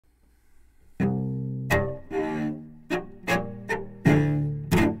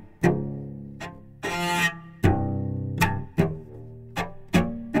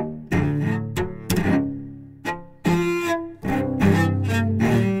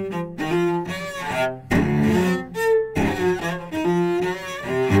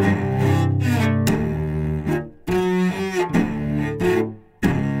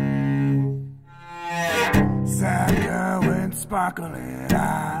sparkling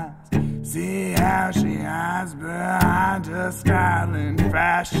eyes. See how she hides behind her styling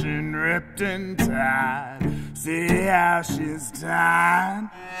fashion, ripped and tied. See how she's tied.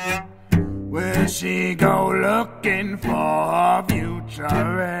 Will she go looking for her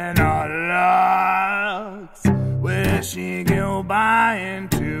future in her looks? Will she go by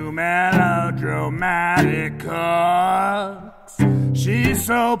into melodramatic hooks? She's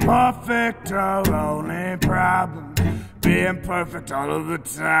so perfect, her only problem being perfect all of the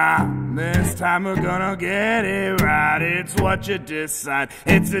time. This time we're gonna get it right. It's what you decide.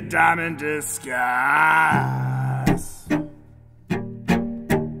 It's a diamond disguise.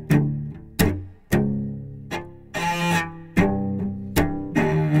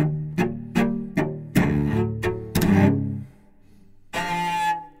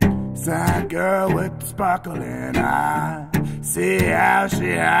 That girl with sparkling eyes. See how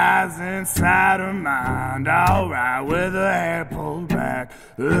she hides inside her mind. Alright, with her hair pulled back,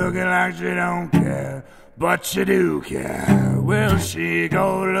 looking like she don't care, but she do care. Will she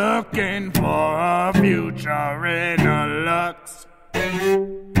go looking for her future in her looks?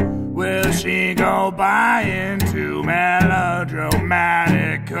 Will she go by into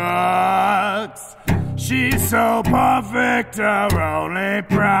melodramatic hooks? She's so perfect, her only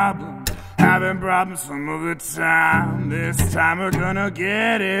problem having problems some of the time. This time we're gonna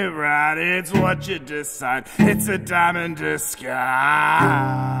get it right. It's what you decide. It's a diamond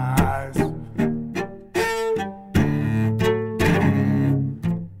disguise.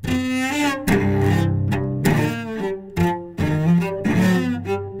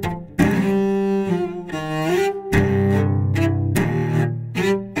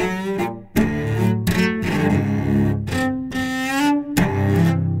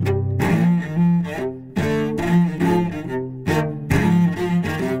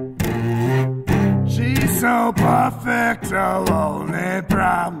 So perfect, her only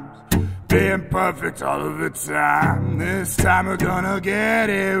problems being perfect all of the time. This time we're gonna get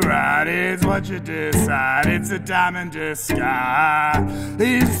it right. It's what you decide. It's a diamond disguise.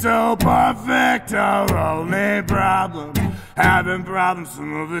 He's so perfect, her only problem having problems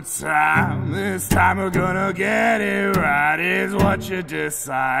some of the time. This time we're gonna get it right. It's what you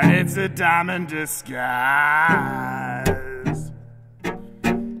decide. It's a diamond disguise.